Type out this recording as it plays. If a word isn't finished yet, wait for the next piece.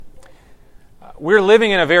We're living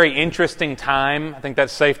in a very interesting time. I think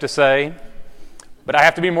that's safe to say. But I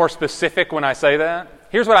have to be more specific when I say that.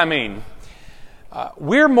 Here's what I mean.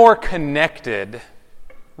 We're more connected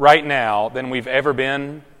right now than we've ever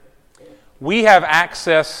been. We have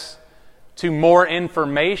access to more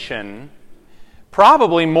information,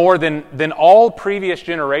 probably more than all previous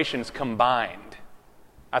generations combined.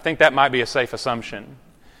 I think that might be a safe assumption.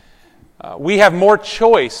 We have more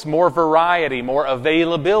choice, more variety, more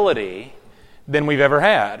availability than we've ever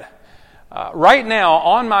had. Right now,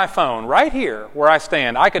 on my phone, right here where I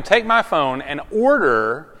stand, I could take my phone and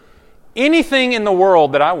order anything in the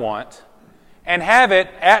world that I want and have it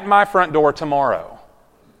at my front door tomorrow.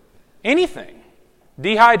 Anything.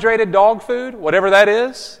 Dehydrated dog food, whatever that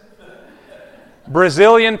is.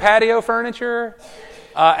 Brazilian patio furniture.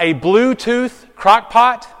 A Bluetooth crock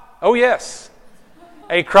pot. Oh yes.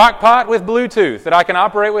 A crock pot with Bluetooth that I can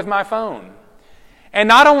operate with my phone. And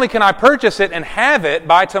not only can I purchase it and have it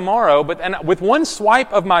by tomorrow, but with one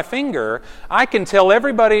swipe of my finger, I can tell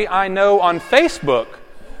everybody I know on Facebook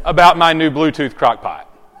about my new Bluetooth crock pot.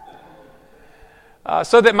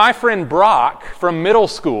 So that my friend Brock from middle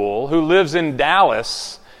school, who lives in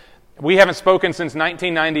Dallas, we haven't spoken since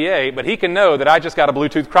 1998, but he can know that I just got a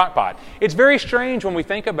Bluetooth crock pot. It's very strange when we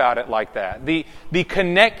think about it like that, the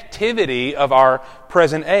connectivity of our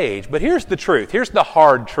present age. But here's the truth. Here's the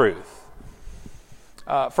hard truth.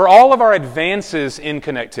 For all of our advances in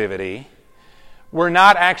connectivity, we're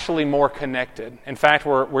not actually more connected. In fact,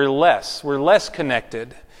 we're less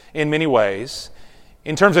connected in many ways.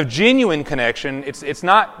 In terms of genuine connection, it's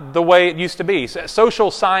not the way it used to be.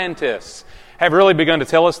 Social scientists have really begun to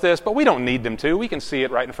tell us this, but we don't need them to. We can see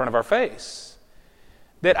it right in front of our face.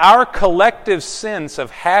 That our collective sense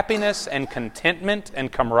of happiness and contentment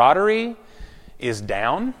and camaraderie is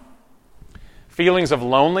down. Feelings of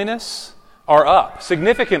loneliness are up,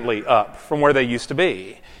 significantly up from where they used to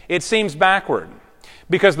be. It seems backward.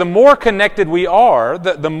 Because the more connected we are,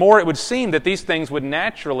 the more it would seem that these things would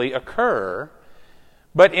naturally occur.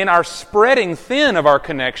 But in our spreading thin of our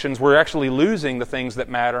connections, we're actually losing the things that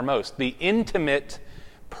matter most. The intimate,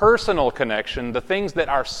 personal connection, the things that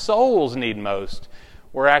our souls need most,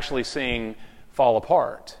 we're actually seeing fall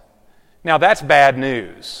apart. Now, that's bad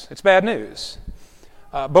news. It's bad news.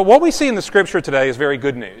 But what we see in the Scripture today is very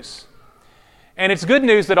good news. And it's good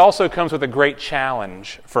news that also comes with a great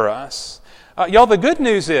challenge for us. Y'all, the good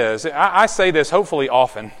news is, I say this hopefully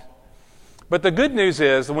often, but the good news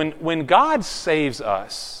is when God saves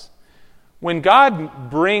us, when God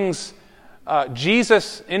brings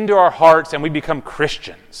Jesus into our hearts and we become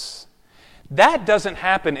Christians, that doesn't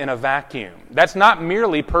happen in a vacuum. That's not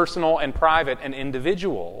merely personal and private and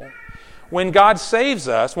individual. When God saves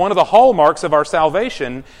us, one of the hallmarks of our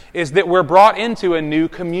salvation is that we're brought into a new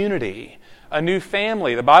community, a new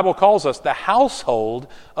family. The Bible calls us the household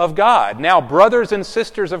of God. Now, brothers and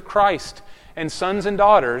sisters of Christ and sons and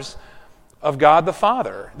daughters of God the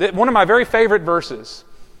Father. One of my very favorite verses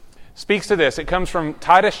speaks to this. It comes from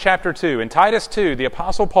Titus chapter 2. In Titus 2, the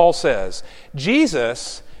Apostle Paul says,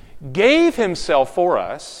 Jesus gave himself for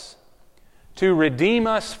us to redeem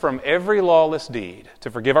us from every lawless deed,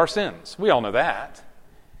 to forgive our sins. We all know that.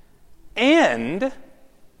 And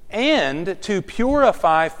to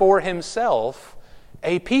purify for himself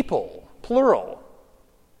a people, plural,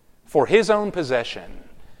 for his own possession,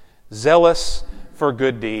 zealous for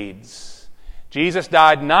good deeds. Jesus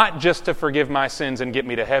died not just to forgive my sins and get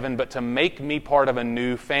me to heaven, but to make me part of a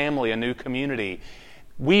new family, a new community.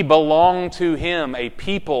 We belong to him, a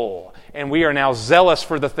people, and we are now zealous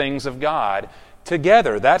for the things of God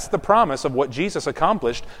together. That's the promise of what Jesus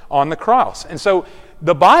accomplished on the cross. And so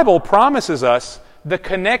the Bible promises us the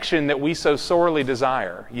connection that we so sorely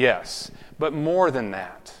desire, yes, but more than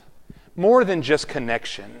that, more than just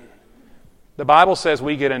connection. The Bible says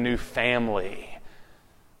we get a new family.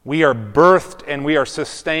 We are birthed and we are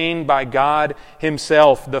sustained by God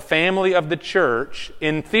himself. The family of the church,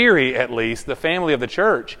 in theory at least, the family of the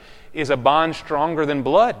church is a bond stronger than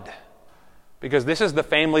blood, because this is the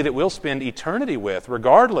family that we'll spend eternity with,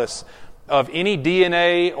 regardless of any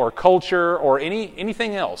DNA or culture or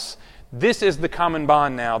anything else. This is the common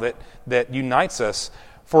bond now that unites us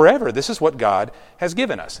forever. This is what God has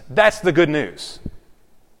given us. That's the good news.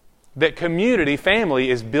 That community, family,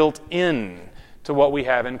 is built in to what we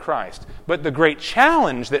have in Christ. But the great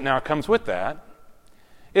challenge that now comes with that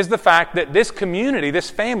is the fact that this community, this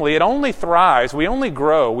family, it only thrives, we only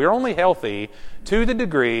grow, we're only healthy to the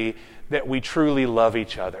degree that we truly love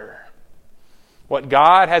each other. What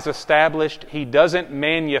God has established, he doesn't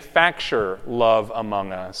manufacture love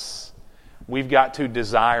among us. We've got to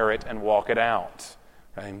desire it and walk it out.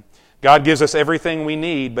 Okay? God gives us everything we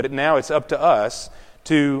need, but now it's up to us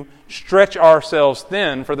to stretch ourselves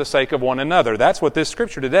thin for the sake of one another. That's what this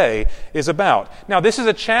scripture today is about. Now, this is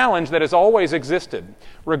a challenge that has always existed,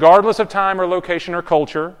 regardless of time or location or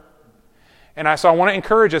culture. And so I want to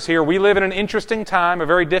encourage us here. We live in an interesting time, a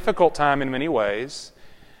very difficult time in many ways,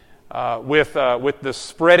 with the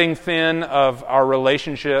spreading thin of our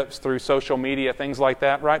relationships through social media, things like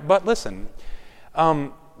that, right? But listen,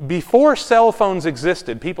 before cell phones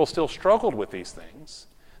existed, people still struggled with these things.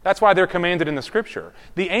 That's why they're commanded in the Scripture.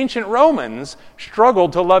 The ancient Romans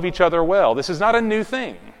struggled to love each other well. This is not a new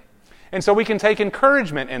thing. And so we can take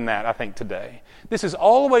encouragement in that, I think, today. This has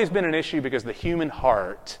always been an issue because the human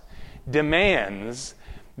heart demands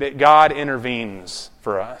that God intervenes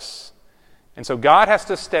for us. And so God has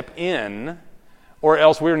to step in, or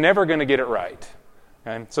else we're never going to get it right.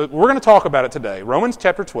 Okay? So we're going to talk about it today. Romans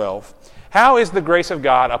chapter 12. How is the grace of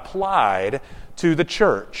God applied to the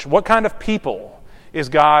church? What kind of people is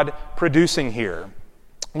God producing here?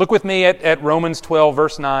 Look with me at Romans 12,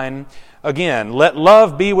 verse 9. Again, let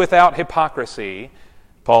love be without hypocrisy,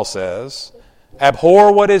 Paul says.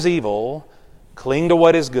 Abhor what is evil, cling to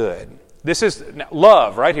what is good. This is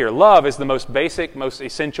love right here. Love is the most basic, most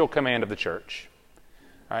essential command of the church.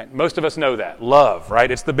 Right? Most of us know that. Love, right?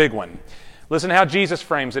 It's the big one. Listen to how Jesus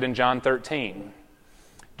frames it in John 13.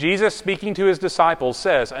 Jesus, speaking to his disciples,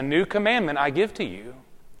 says, "A new commandment I give to you,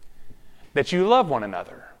 that you love one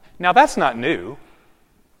another." Now, that's not new.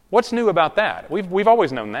 What's new about that? We've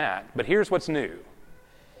always known that, but here's what's new.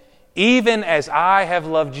 Even as I have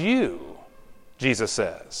loved you, Jesus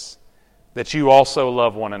says, that you also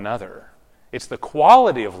love one another. It's the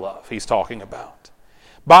quality of love he's talking about.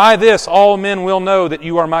 By this, all men will know that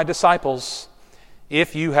you are my disciples,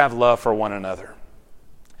 if you have love for one another.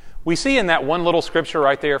 We see in that one little scripture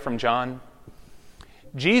right there from John,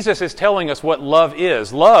 Jesus is telling us what love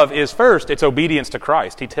is. Love is first, it's obedience to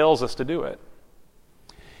Christ. He tells us to do it.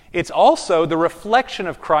 It's also the reflection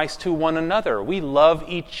of Christ to one another. We love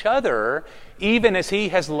each other even as he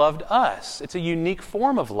has loved us. It's a unique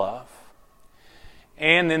form of love.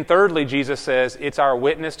 And then thirdly, Jesus says, it's our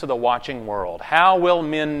witness to the watching world. How will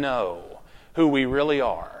men know who we really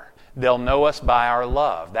are? They'll know us by our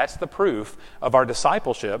love. That's the proof of our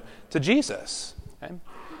discipleship to Jesus. Okay?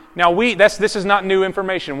 Now, this is not new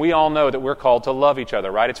information. We all know that we're called to love each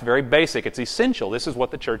other, right? It's very basic. It's essential. This is what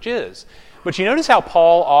the church is. But you notice how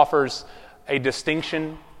Paul offers a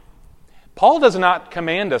distinction? Paul does not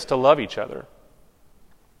command us to love each other.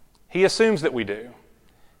 He assumes that we do.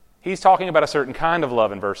 He's talking about a certain kind of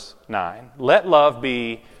love in verse 9. Let love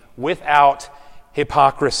be without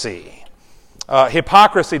hypocrisy.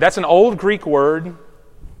 Hypocrisy, that's an old Greek word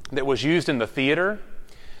that was used in the theater.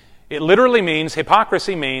 It literally means,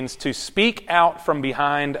 hypocrisy means to speak out from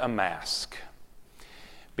behind a mask.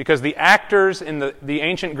 Because the actors in the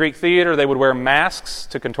ancient Greek theater, they would wear masks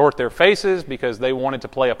to contort their faces because they wanted to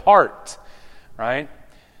play a part, right?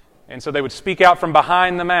 And so they would speak out from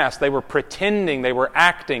behind the mask. They were pretending, they were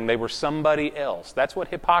acting, they were somebody else. That's what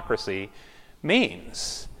hypocrisy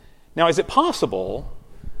means. Now, is it possible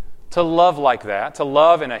to love like that, to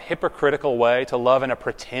love in a hypocritical way, to love in a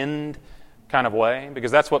pretend kind of way?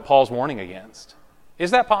 Because that's what Paul's warning against.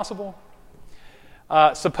 Is that possible?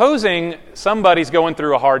 Supposing somebody's going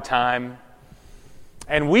through a hard time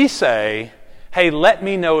and we say, hey, let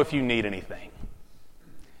me know if you need anything.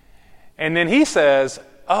 And then he says,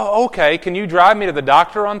 oh, okay, can you drive me to the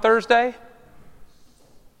doctor on Thursday?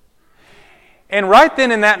 And right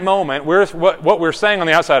then in that moment, what we're saying on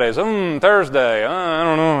the outside is, Thursday, I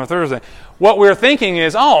don't know, Thursday. What we're thinking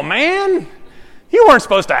is, oh man, you weren't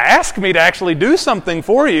supposed to ask me to actually do something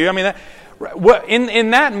for you. I mean,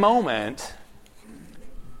 in that moment,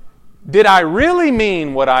 did I really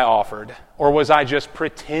mean what I offered? Or was I just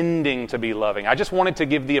pretending to be loving? I just wanted to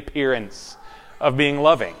give the appearance of being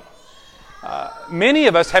loving. Many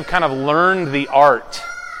of us have kind of learned the art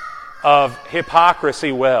of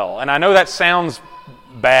hypocrisy well. And I know that sounds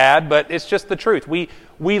bad, but it's just the truth.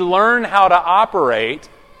 We learn how to operate,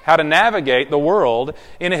 how to navigate the world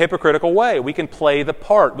in a hypocritical way. We can play the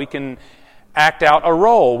part. We can act out a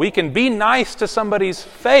role. We can be nice to somebody's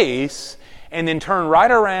face and then turn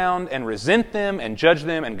right around and resent them and judge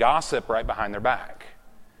them and gossip right behind their back.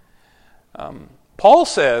 Paul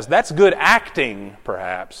says that's good acting,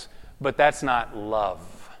 perhaps, but that's not love.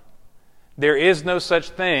 There is no such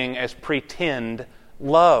thing as pretend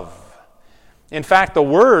love. In fact, the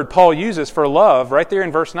word Paul uses for love, right there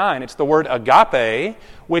in verse 9, it's the word agape,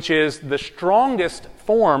 which is the strongest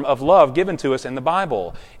form of love given to us in the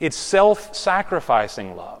Bible. It's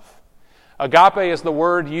self-sacrificing love. Agape is the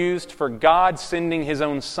word used for God sending His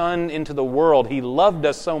own Son into the world. He loved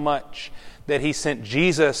us so much that He sent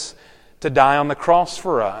Jesus to die on the cross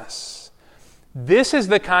for us. This is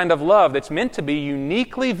the kind of love that's meant to be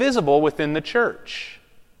uniquely visible within the church.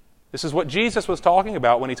 This is what Jesus was talking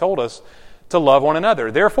about when He told us to love one another.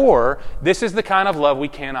 Therefore, this is the kind of love we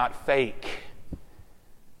cannot fake.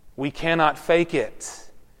 We cannot fake it.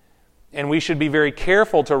 And we should be very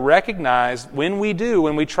careful to recognize when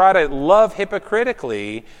we try to love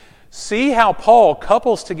hypocritically, see how Paul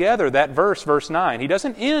couples together that verse 9. He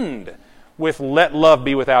doesn't end with let love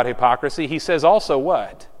be without hypocrisy. He says also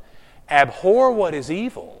what? Abhor what is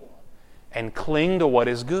evil and cling to what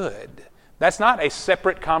is good. That's not a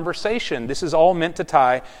separate conversation. This is all meant to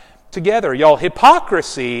tie together. Y'all,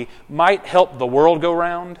 hypocrisy might help the world go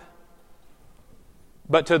round,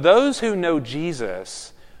 but to those who know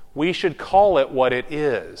Jesus, we should call it what it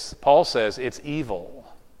is. Paul says it's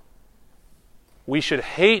evil. We should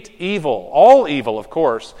hate evil, all evil, of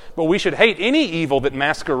course, but we should hate any evil that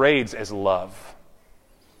masquerades as love.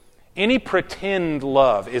 Any pretend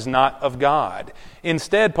love is not of God.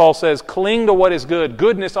 Instead, Paul says, cling to what is good.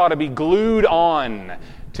 Goodness ought to be glued on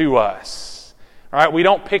to us. All right, we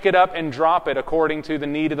don't pick it up and drop it according to the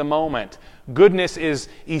need of the moment. Goodness is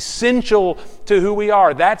essential to who we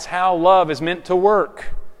are. That's how love is meant to work.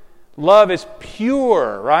 Love is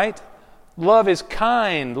pure, right? Love is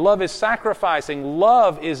kind. Love is sacrificing.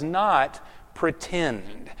 Love is not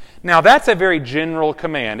pretend. Now, that's a very general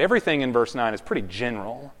command. Everything in verse 9 is pretty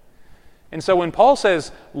general. And so when Paul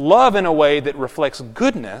says love in a way that reflects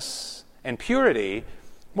goodness and purity,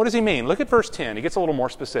 what does he mean? Look at verse 10. He gets a little more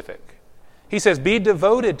specific. He says, be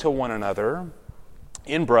devoted to one another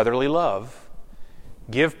in brotherly love.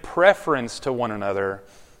 Give preference to one another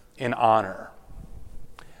in honor.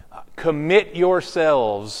 Commit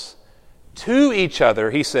yourselves to each other,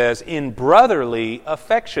 he says, in brotherly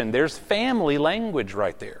affection. There's family language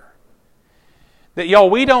right there. That, y'all,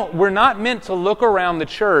 we're not meant to look around the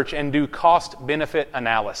church and do cost-benefit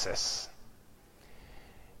analysis.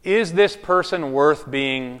 Is this person worth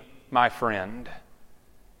being my friend?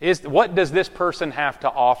 What does this person have to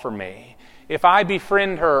offer me? If I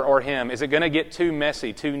befriend her or him, is it going to get too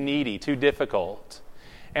messy, too needy, too difficult?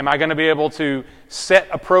 Am I going to be able to set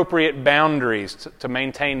appropriate boundaries to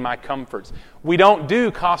maintain my comforts? We don't do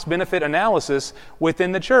cost-benefit analysis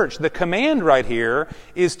within the church. The command right here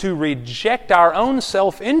is to reject our own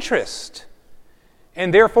self-interest.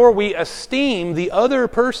 And therefore we esteem the other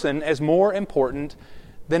person as more important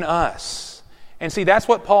than us. And see, that's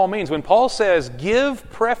what Paul means. When Paul says, give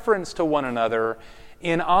preference to one another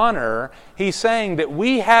in honor, he's saying that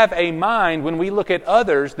we have a mind when we look at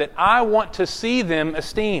others that I want to see them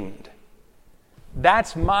esteemed.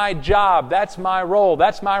 That's my job, that's my role,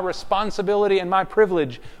 that's my responsibility and my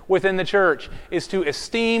privilege within the church, is to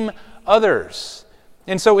esteem others.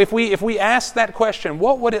 And so if we ask that question,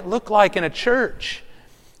 what would it look like in a church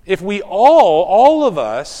if we all of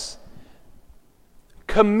us,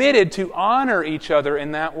 committed to honor each other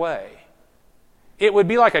in that way? It would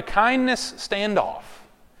be like a kindness standoff.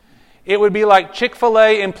 It would be like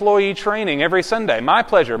Chick-fil-A employee training every Sunday. My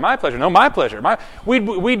pleasure, no, my pleasure.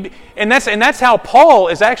 And that's how Paul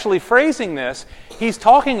is actually phrasing this. He's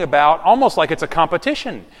talking about almost like it's a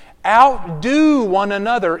competition. Outdo one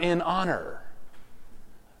another in honor.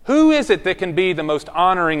 Who is it that can be the most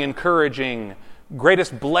honoring, encouraging,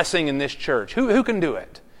 greatest blessing in this church? Who can do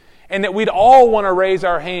it? And that we'd all want to raise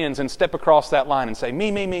our hands and step across that line and say,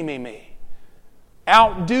 me.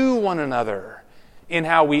 Outdo one another in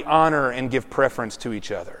how we honor and give preference to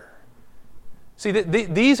each other. See,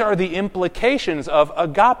 these are the implications of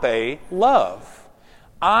agape love.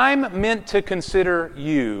 I'm meant to consider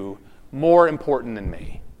you more important than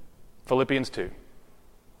me. Philippians 2.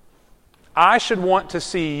 I should want to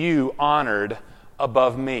see you honored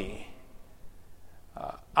above me.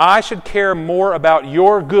 I should care more about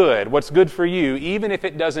your good, what's good for you, even if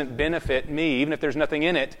it doesn't benefit me, even if there's nothing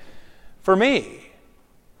in it for me.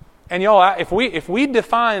 And y'all, if we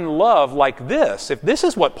define love like this, if this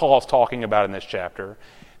is what Paul's talking about in this chapter,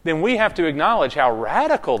 then we have to acknowledge how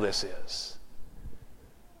radical this is.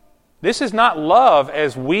 This is not love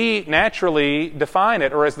as we naturally define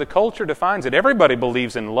it or as the culture defines it. Everybody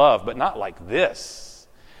believes in love, but not like this.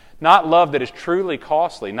 Not love that is truly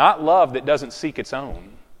costly. Not love that doesn't seek its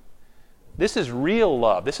own. This is real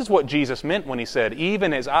love. This is what Jesus meant when he said,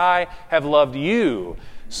 even as I have loved you,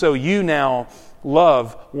 so you now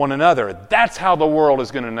love one another. That's how the world is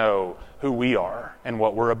going to know who we are and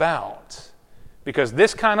what we're about. Because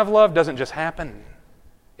this kind of love doesn't just happen.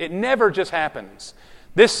 It never just happens.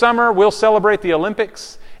 This summer we'll celebrate the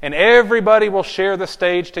Olympics, and everybody will share the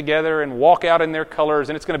stage together and walk out in their colors,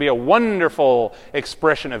 and it's going to be a wonderful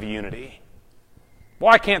expression of unity.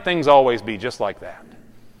 Why can't things always be just like that?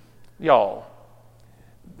 Y'all,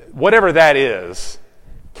 whatever that is,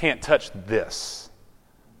 can't touch this.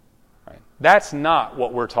 Right? That's not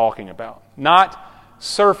what we're talking about. Not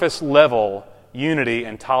surface level unity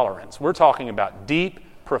and tolerance. We're talking about deep,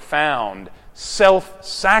 profound,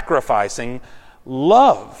 self-sacrificing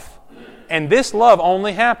love. And this love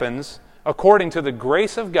only happens according to the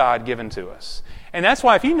grace of God given to us. And that's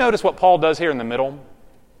why if you notice what Paul does here in the middle,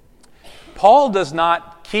 Paul does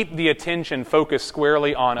not keep the attention focused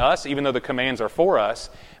squarely on us, even though the commands are for us.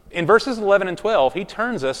 In verses 11 and 12, he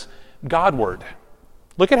turns us Godward.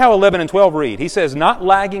 Look at how 11 and 12 read. He says, not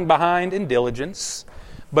lagging behind in diligence,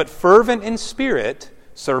 but fervent in spirit,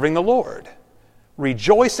 serving the Lord,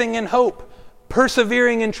 rejoicing in hope,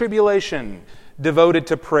 persevering in tribulation, devoted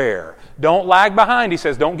to prayer. Don't lag behind, he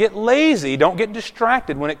says. Don't get lazy. Don't get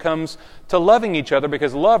distracted when it comes to loving each other,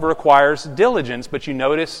 because love requires diligence. But you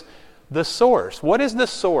notice the source. What is the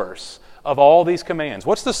source of all these commands?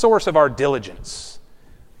 What's the source of our diligence?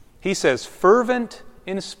 He says, fervent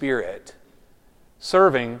in spirit,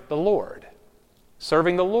 serving the Lord.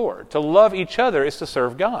 Serving the Lord. To love each other is to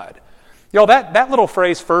serve God. Y'all, that little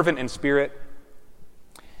phrase, fervent in spirit,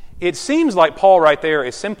 it seems like Paul right there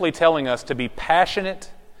is simply telling us to be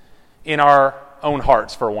passionate in our own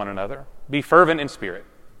hearts for one another. Be fervent in spirit.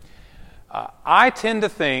 I tend to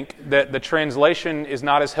think that the translation is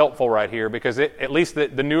not as helpful right here because at least the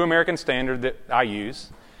New American Standard that I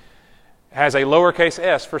use has a lowercase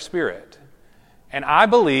s for spirit. And I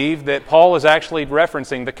believe that Paul is actually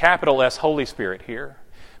referencing the capital S Holy Spirit here.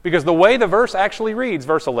 Because the way the verse actually reads,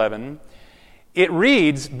 verse 11, it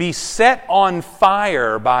reads, be set on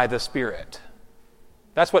fire by the Spirit.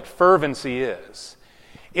 That's what fervency is.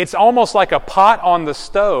 It's almost like a pot on the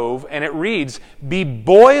stove, and it reads, be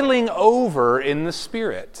boiling over in the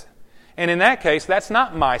Spirit. And in that case, that's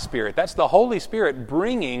not my spirit. That's the Holy Spirit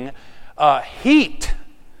bringing heat,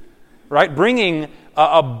 right? Bringing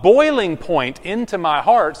a boiling point into my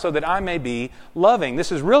heart so that I may be loving. This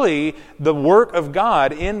is really the work of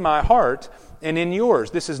God in my heart and in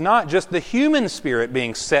yours. This is not just the human spirit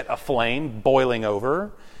being set aflame, boiling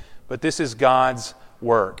over, but this is God's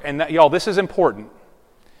work. And y'all, this is important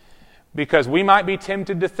because we might be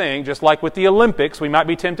tempted to think, just like with the Olympics, we might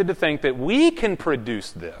be tempted to think that we can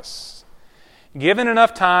produce this. Given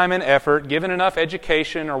enough time and effort, given enough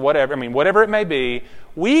education or whatever, whatever it may be,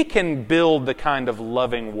 we can build the kind of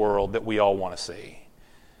loving world that we all want to see.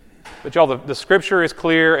 But y'all, the Scripture is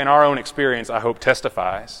clear, and our own experience, I hope,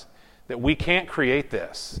 testifies that we can't create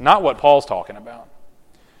this. Not what Paul's talking about.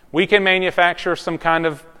 We can manufacture some kind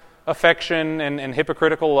of affection and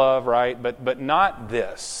hypocritical love, right? But not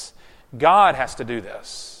this. God has to do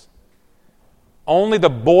this. Only the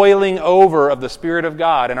boiling over of the Spirit of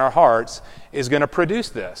God in our hearts is going to produce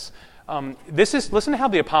this. Listen to how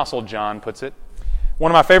the Apostle John puts it.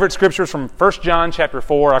 One of my favorite scriptures from 1 John chapter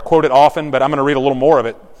 4. I quote it often, but I'm going to read a little more of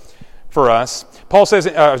it for us.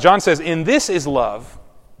 John says, in this is love,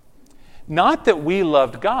 not that we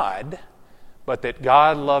loved God, but that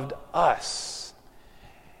God loved us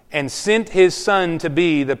and sent His Son to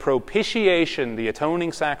be the propitiation, the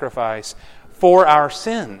atoning sacrifice for our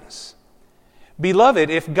sins. Beloved,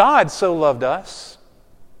 if God so loved us,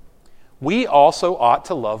 we also ought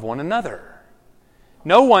to love one another.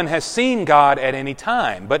 No one has seen God at any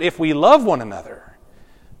time, but if we love one another,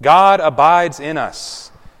 God abides in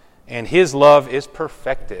us, and His love is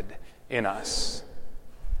perfected in us.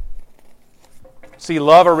 See,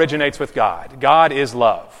 love originates with God. God is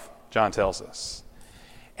love, John tells us.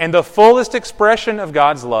 And the fullest expression of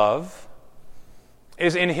God's love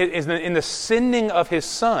is in the sending of His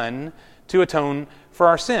Son to atone for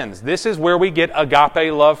our sins. This is where we get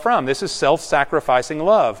agape love from. This is self-sacrificing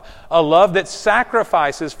love. A love that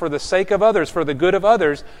sacrifices for the sake of others, for the good of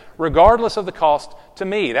others, regardless of the cost to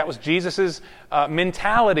me. That was Jesus'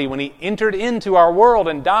 mentality when He entered into our world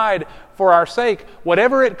and died for our sake.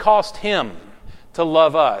 Whatever it cost Him to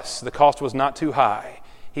love us, the cost was not too high.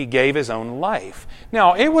 He gave His own life.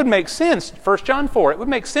 Now, it would make sense, 1 John 4, it would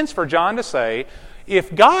make sense for John to say,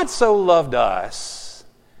 if God so loved us,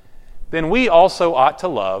 then we also ought to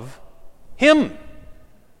love Him.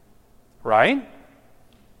 Right?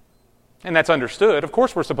 And that's understood. Of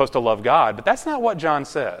course we're supposed to love God, but that's not what John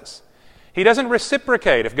says. He doesn't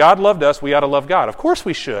reciprocate. If God loved us, we ought to love God. Of course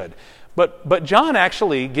we should. But John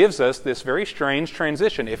actually gives us this very strange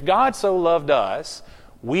transition. If God so loved us,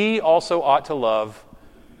 we also ought to love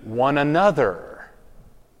one another.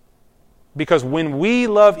 Because when we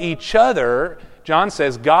love each other, John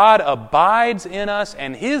says, God abides in us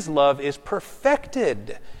and His love is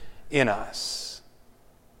perfected in us.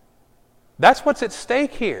 That's what's at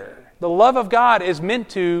stake here. The love of God is meant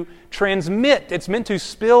to transmit. It's meant to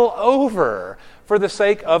spill over for the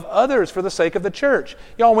sake of others, for the sake of the church.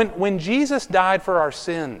 Y'all, when Jesus died for our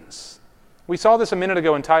sins, we saw this a minute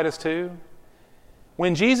ago in Titus 2.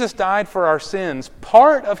 When Jesus died for our sins,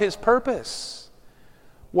 part of His purpose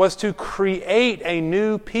was to create a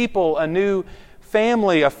new people, a new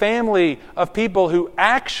family, a family of people who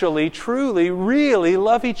actually, truly, really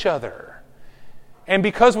love each other. And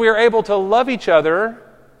because we are able to love each other,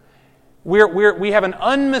 we have an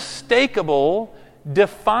unmistakable,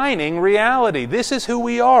 defining reality. This is who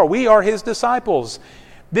we are. We are His disciples.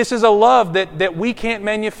 This is a love that we can't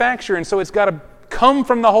manufacture, and so it's got to come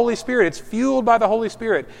from the Holy Spirit. It's fueled by the Holy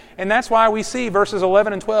Spirit. And that's why we see verses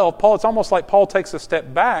 11 and 12, it's almost like Paul takes a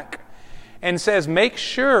step back and says, make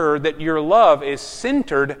sure that your love is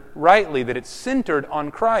centered rightly, that it's centered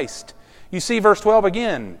on Christ. You see verse 12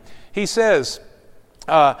 again. He says,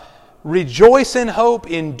 rejoice in hope,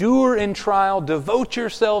 endure in trial, devote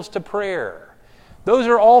yourselves to prayer. Those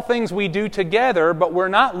are all things we do together, but we're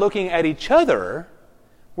not looking at each other.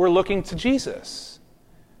 We're looking to Jesus,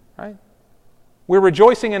 right? We're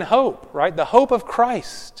rejoicing in hope, right? The hope of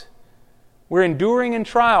Christ. We're enduring in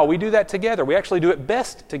trial. We do that together. We actually do it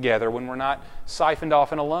best together when we're not siphoned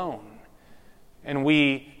off and alone. And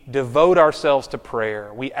we devote ourselves to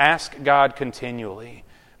prayer. We ask God continually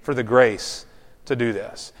for the grace to do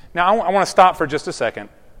this. Now, I want to stop for just a second.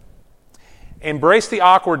 Embrace the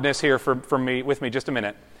awkwardness here with me just a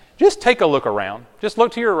minute. Just take a look around. Just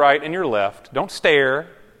look to your right and your left. Don't stare.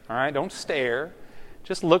 All right? Don't stare.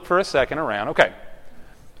 Just look for a second around. Okay.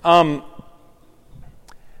 I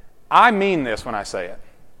mean this when I say it.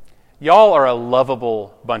 Y'all are a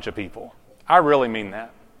lovable bunch of people. I really mean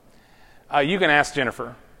that. You can ask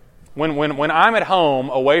Jennifer. When I'm at home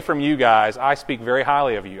away from you guys, I speak very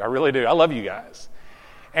highly of you. I really do. I love you guys.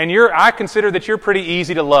 And I consider that you're pretty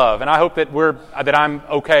easy to love, and I hope that I'm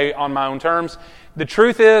okay on my own terms. The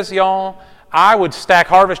truth is, y'all, I would stack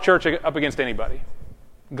Harvest Church up against anybody.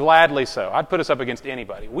 Gladly so. I'd put us up against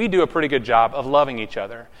anybody. We do a pretty good job of loving each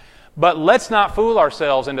other. But let's not fool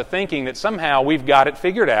ourselves into thinking that somehow we've got it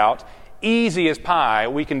figured out, easy as pie,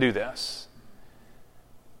 we can do this.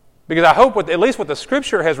 Because I hope, at least what the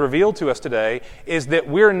Scripture has revealed to us today, is that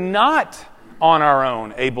we're not on our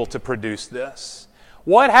own able to produce this.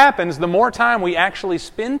 What happens the more time we actually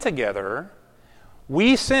spend together,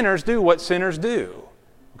 we sinners do what sinners do.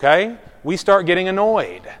 Okay? We start getting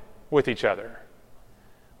annoyed with each other.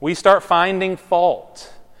 We start finding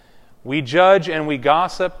fault. We judge and we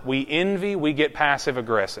gossip. We envy. We get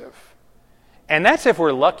passive-aggressive. And that's if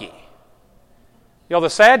we're lucky. The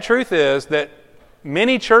sad truth is that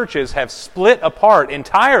many churches have split apart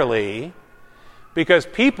entirely because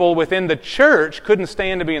people within the church couldn't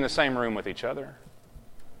stand to be in the same room with each other.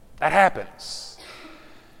 That happens.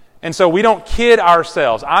 And so we don't kid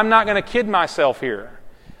ourselves. I'm not going to kid myself here.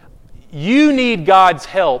 You need God's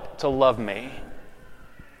help to love me.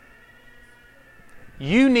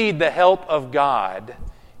 You need the help of God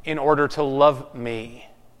in order to love me.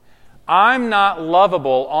 I'm not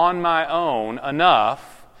lovable on my own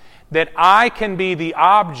enough that I can be the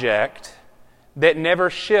object that never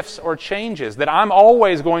shifts or changes, that I'm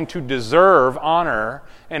always going to deserve honor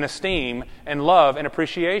and esteem and love and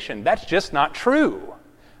appreciation. That's just not true.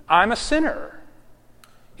 I'm a sinner.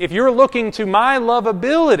 If you're looking to my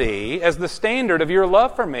lovability as the standard of your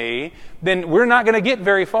love for me, then we're not going to get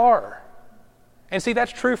very far. And see,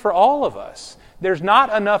 that's true for all of us. There's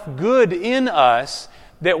not enough good in us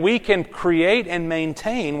that we can create and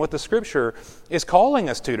maintain what the Scripture is calling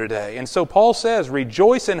us to today. And so Paul says,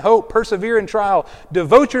 rejoice in hope, persevere in trial,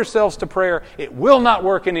 devote yourselves to prayer. It will not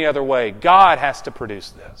work any other way. God has to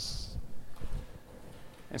produce this.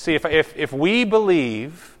 And see, if we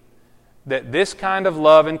believe that this kind of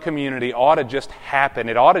love and community ought to just happen,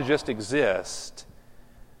 it ought to just exist,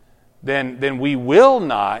 then we will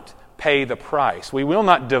not pay the price. We will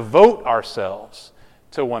not devote ourselves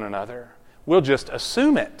to one another. We'll just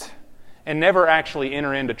assume it and never actually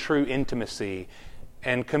enter into true intimacy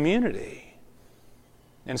and community.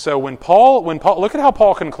 And so when Paul, look at how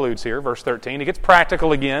Paul concludes here, verse 13. He gets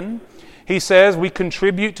practical again. He says, we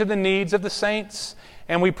contribute to the needs of the saints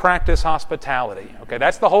and we practice hospitality. Okay,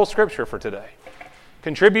 that's the whole Scripture for today.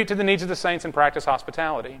 Contribute to the needs of the saints and practice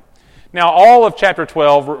hospitality. Now, all of chapter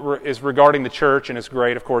 12 is regarding the church, and it's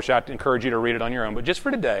great. Of course, I encourage you to read it on your own. But just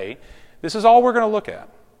for today, this is all we're going to look at.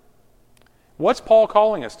 What's Paul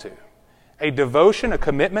calling us to? A devotion, a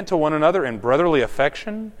commitment to one another in brotherly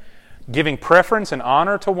affection, giving preference and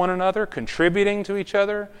honor to one another, contributing to each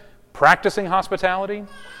other, practicing hospitality.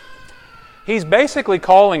 He's basically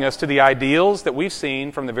calling us to the ideals that we've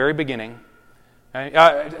seen from the very beginning.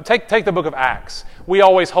 Okay? Take the book of Acts. We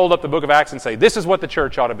always hold up the book of Acts and say, this is what the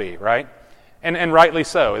church ought to be, right? And rightly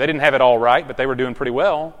so. They didn't have it all right, but they were doing pretty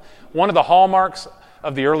well. One of the hallmarks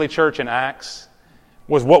of the early church in Acts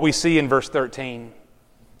was what we see in verse 13.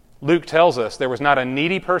 Luke tells us there was not a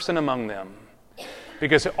needy person among them,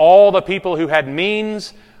 because all the people who had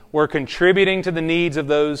means were contributing to the needs of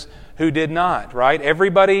those who did not, right?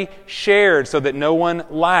 Everybody shared so that no one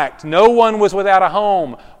lacked. No one was without a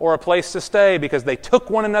home or a place to stay, because they took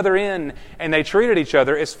one another in and they treated each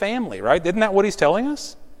other as family, right? Isn't that what he's telling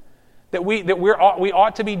us? That we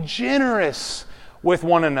ought to be generous with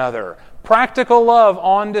one another. Practical love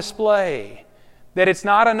on display. That it's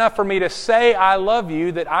not enough for me to say I love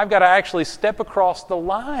you, that I've got to actually step across the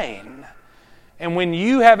line. And when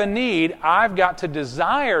you have a need, I've got to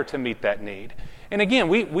desire to meet that need. And again,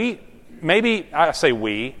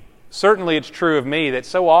 certainly it's true of me that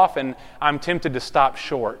so often I'm tempted to stop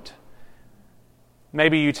short.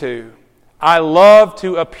 Maybe you too. I love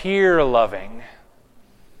to appear loving.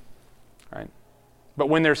 Right? But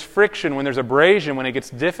when there's friction, when there's abrasion, when it gets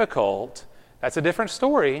difficult, that's a different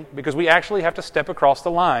story, because we actually have to step across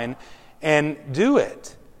the line and do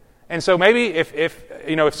it. And so maybe if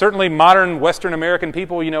certainly modern Western American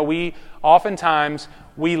people, we oftentimes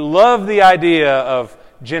love the idea of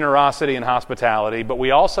generosity and hospitality, but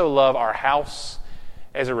we also love our house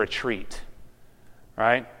as a retreat,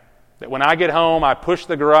 right? That when I get home, I push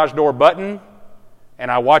the garage door button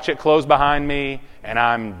and I watch it close behind me, and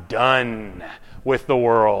I'm done with the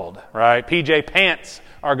world, right? PJ pants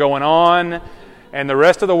are going on, and the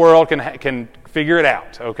rest of the world can figure it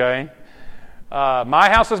out, okay? My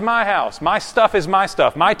house is my house. My stuff is my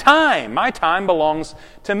stuff. My time belongs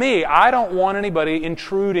to me. I don't want anybody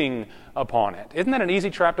intruding upon it. Isn't that an easy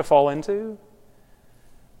trap to fall into?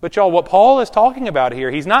 But y'all, what Paul is talking about here,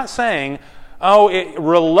 he's not saying,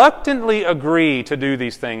 reluctantly agree to do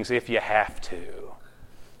these things if you have to.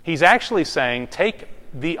 He's actually saying, take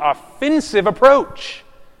the offensive approach.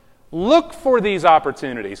 Look for these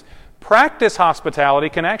opportunities. Practice hospitality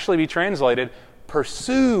can actually be translated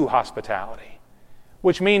pursue hospitality,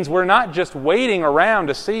 which means we're not just waiting around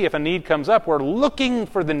to see if a need comes up. We're looking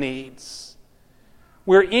for the needs.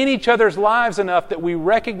 We're in each other's lives enough that we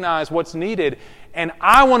recognize what's needed, and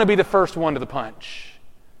I want to be the first one to the punch.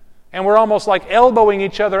 And we're almost like elbowing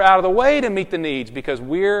each other out of the way to meet the needs, because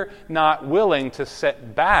we're not willing to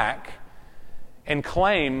sit back and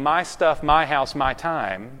claim my stuff, my house, my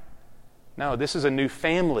time. No, this is a new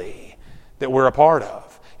family that we're a part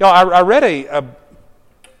of. I read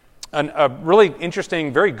a really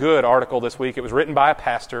interesting, very good article this week. It was written by a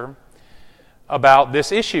pastor about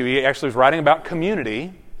this issue. He actually was writing about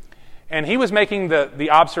community, and he was making the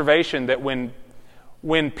observation that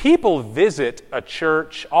when people visit a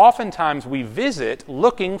church, oftentimes we visit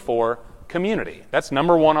looking for community. That's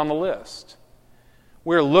number one on the list.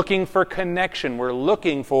 We're looking for connection. We're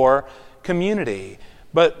looking for community.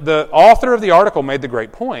 But the author of the article made the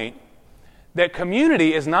great point that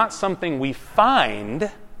community is not something we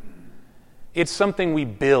find, it's something we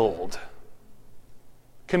build.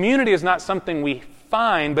 Community is not something we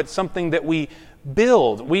find, but something that we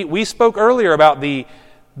build. We spoke earlier about the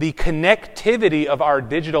connectivity of our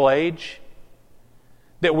digital age,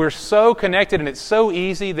 that we're so connected and it's so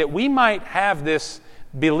easy that we might have this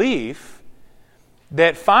belief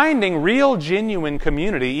that finding real, genuine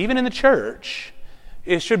community, even in the church,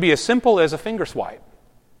 it should be as simple as a finger swipe.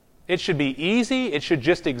 It should be easy, it should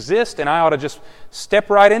just exist, and I ought to just step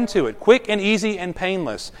right into it, quick and easy and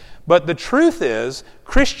painless. But the truth is,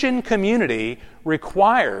 Christian community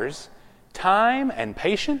requires time and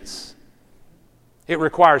patience. It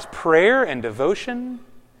requires prayer and devotion.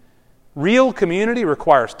 Real community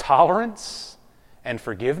requires tolerance and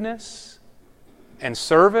forgiveness and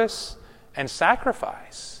service and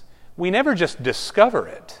sacrifice. We never just discover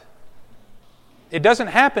it. It doesn't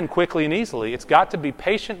happen quickly and easily. It's got to be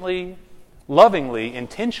patiently, lovingly,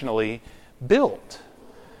 intentionally built.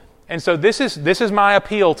 And so this is my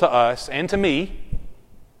appeal to us and to me,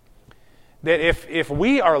 that if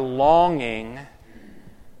we are longing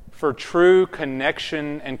for true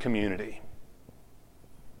connection and community,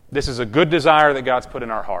 this is a good desire that God's put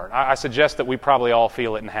in our heart. I suggest that we probably all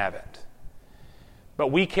feel it and have it. But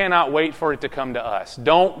we cannot wait for it to come to us.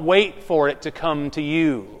 Don't wait for it to come to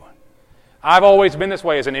you. I've always been this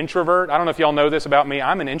way as an introvert. I don't know if y'all know this about me.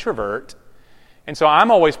 I'm an introvert. And so I'm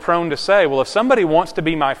always prone to say, well, if somebody wants to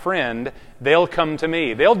be my friend, they'll come to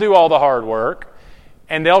me. They'll do all the hard work,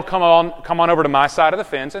 and they'll come on over to my side of the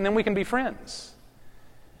fence, and then we can be friends.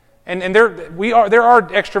 And there are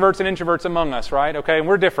extroverts and introverts among us, right? Okay, and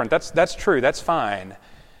we're different. That's true. That's fine.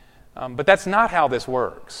 But that's not how this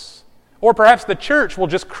works. Or perhaps the church will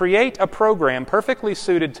just create a program perfectly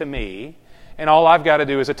suited to me, and all I've got to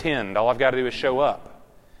do is attend. All I've got to do is show up.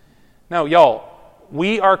 No, y'all,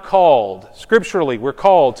 we are called, scripturally, we're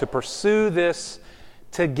called to pursue this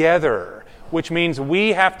together, which means we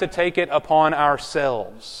have to take it upon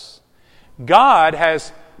ourselves. God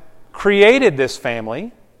has created this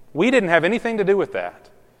family. We didn't have anything to do with that.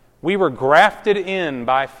 We were grafted in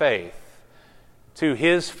by faith to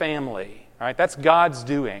His family. Right? That's God's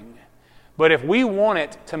doing. But if we want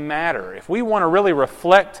it to matter, if we want to really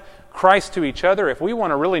reflect Christ to each other, if we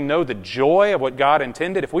want to really know the joy of what God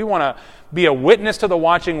intended, if we want to be a witness to the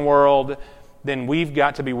watching world, then we've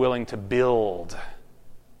got to be willing to build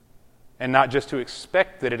and not just to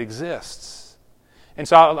expect that it exists. And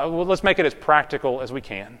so let's make it as practical as we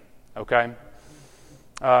can, okay?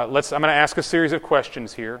 I'm going to ask a series of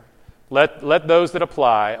questions here. Let those that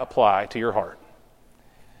apply to your heart.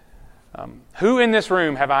 Who in this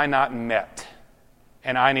room have I not met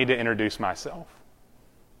and I need to introduce myself?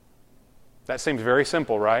 That seems very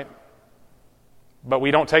simple, right? But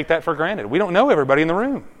we don't take that for granted. We don't know everybody in the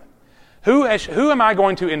room. Who am I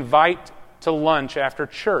going to invite to lunch after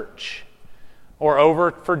church or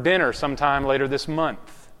over for dinner sometime later this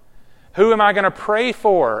month? Who am I going to pray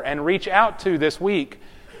for and reach out to this week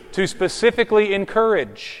to specifically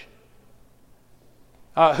encourage?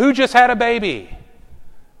 Who just had a baby?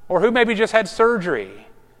 Or who maybe just had surgery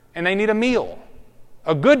and they need a meal?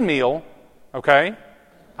 A good meal, okay?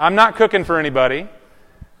 I'm not cooking for anybody.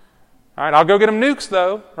 All right, I'll go get them nukes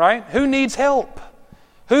though, right? Who needs help?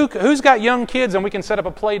 Who's got young kids and we can set up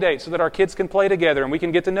a play date so that our kids can play together and we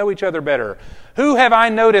can get to know each other better? Who have I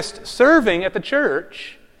noticed serving at the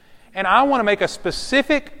church and I want to make a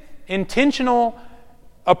specific, intentional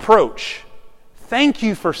approach? Thank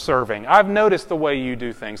you for serving. I've noticed the way you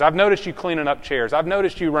do things. I've noticed you cleaning up chairs. I've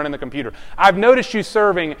noticed you running the computer. I've noticed you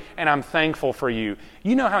serving, and I'm thankful for you.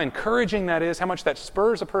 You know how encouraging that is, how much that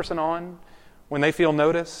spurs a person on when they feel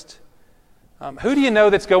noticed? Who do you know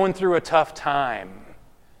that's going through a tough time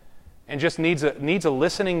and just needs a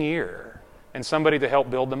listening ear and somebody to help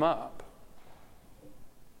build them up?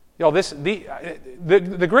 Y'all,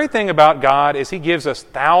 the great thing about God is He gives us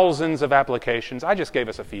thousands of applications. I just gave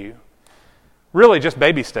us a few. Really just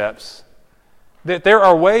baby steps. That there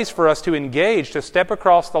are ways for us to engage, to step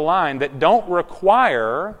across the line that don't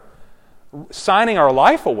require signing our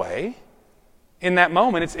life away in that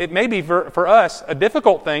moment. It may be for us a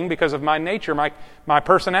difficult thing because of my nature, my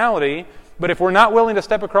personality, but if we're not willing to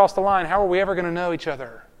step across the line, how are we ever going to know each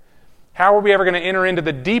other? How are we ever going to enter into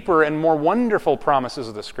the deeper and more wonderful promises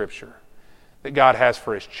of the Scripture that God has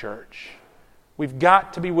for His church? We've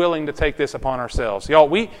got to be willing to take this upon ourselves. Y'all,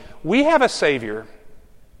 we have a Savior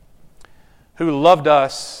who loved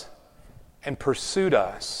us and pursued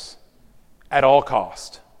us at all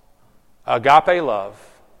cost. Agape love.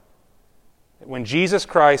 When Jesus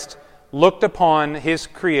Christ looked upon His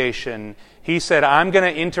creation, He said, I'm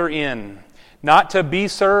going to enter in, not to be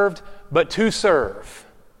served, but to serve.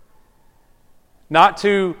 Not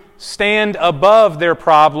to stand above their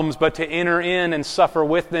problems, but to enter in and suffer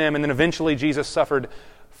with them. And then eventually Jesus suffered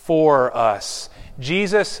for us.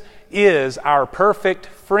 Jesus is our perfect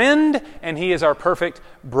friend, and He is our perfect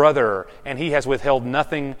brother, and He has withheld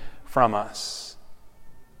nothing from us,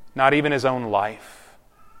 not even His own life.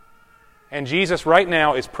 And Jesus right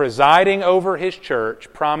now is presiding over His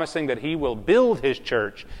church, promising that He will build His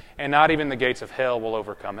church, and not even the gates of hell will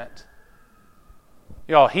overcome it.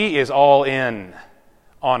 Y'all, He is all in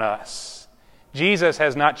on us. Jesus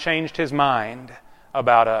has not changed His mind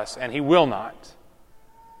about us, and He will not.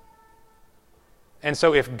 And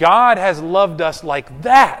so if God has loved us like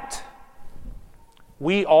that,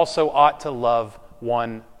 we also ought to love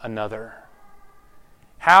one another.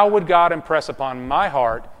 How would God impress upon my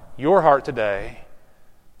heart, your heart today,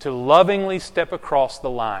 to lovingly step across the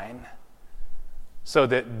line so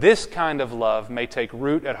that this kind of love may take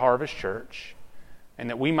root at Harvest Church,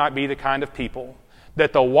 and that we might be the kind of people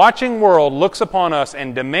that the watching world looks upon us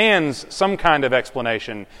and demands some kind of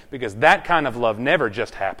explanation, because that kind of love never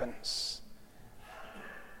just happens.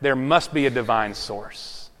 There must be a divine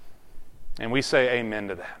source. And we say amen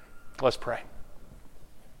to that. Let's pray.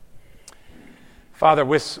 Father,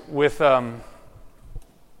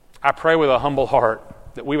 I pray with a humble heart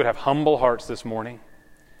that we would have humble hearts this morning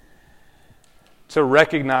to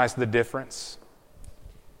recognize the difference.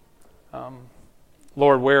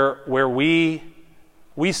 Lord, where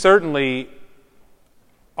we certainly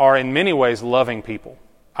are in many ways loving people.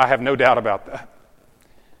 I have no doubt about that.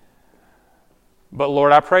 But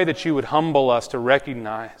Lord, I pray that you would humble us to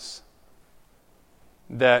recognize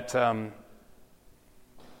that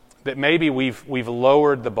that maybe we've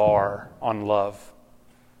lowered the bar on love.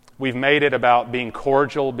 We've made it about being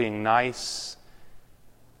cordial, being nice,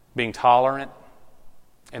 being tolerant,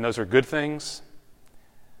 and those are good things.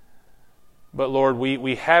 But Lord,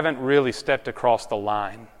 we haven't really stepped across the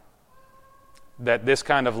line. That this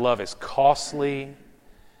kind of love is costly,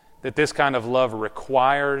 that this kind of love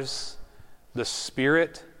requires the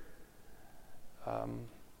Spirit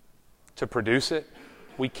to produce it.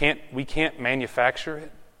 We can't manufacture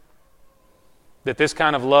it. That this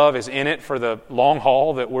kind of love is in it for the long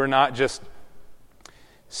haul, that we're not just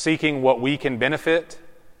seeking what we can benefit,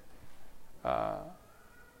 but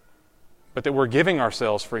that we're giving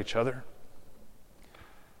ourselves for each other.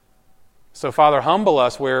 So Father,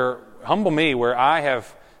 humble me where I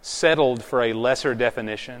have settled for a lesser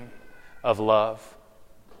definition of love.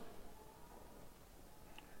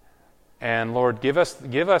 And Lord, give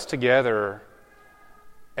us together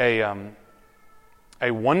a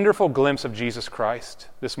wonderful glimpse of Jesus Christ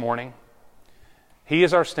this morning. He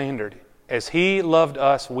is our standard. As He loved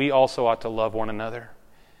us, we also ought to love one another.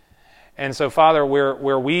 And so, Father,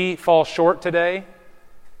 where we fall short today,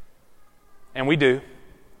 and we do,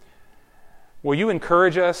 will you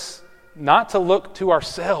encourage us not to look to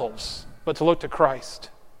ourselves, but to look to Christ?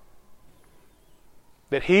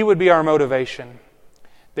 That He would be our motivation,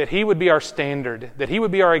 that He would be our standard, that He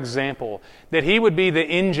would be our example, that He would be the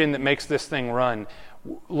engine that makes this thing run.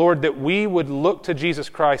 Lord, that we would look to Jesus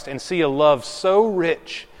Christ and see a love so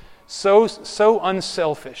rich, so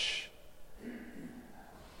unselfish,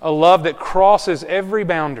 a love that crosses every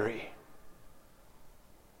boundary,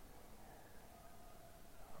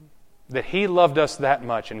 that He loved us that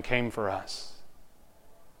much and came for us.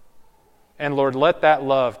 And Lord, let that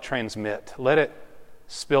love transmit. Let it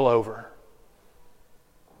spill over.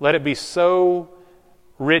 Let it be so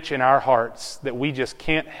rich in our hearts that we just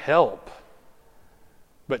can't help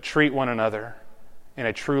but treat one another in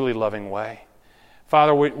a truly loving way.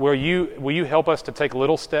 Father, will you help us to take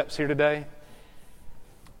little steps here today?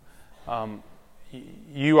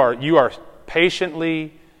 You are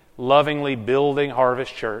patiently, lovingly building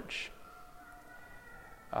Harvest Church.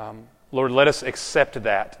 Lord, let us accept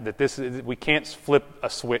that we can't flip a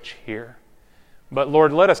switch here. But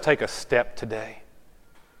Lord, let us take a step today.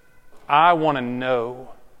 I want to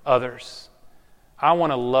know others. I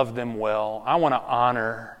want to love them well. I want to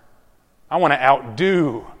honor. I want to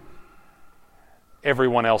outdo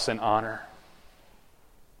everyone else in honor.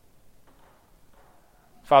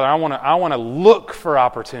 Father, I want to look for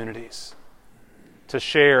opportunities to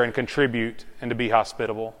share and contribute and to be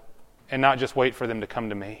hospitable and not just wait for them to come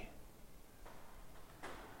to me.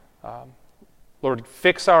 Lord,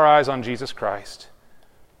 fix our eyes on Jesus Christ,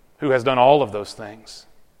 who has done all of those things.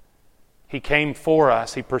 He came for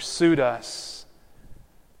us. He pursued us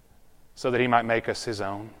so that He might make us His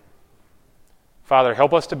own. Father,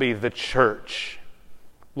 help us to be the church.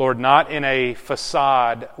 Lord, not in a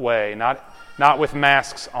facade way, not with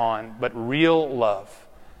masks on, but real love,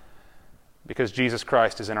 because Jesus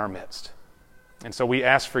Christ is in our midst. And so we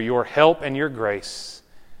ask for your help and your grace.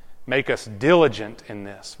 Make us diligent in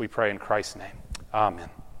this, we pray in Christ's name. Amen.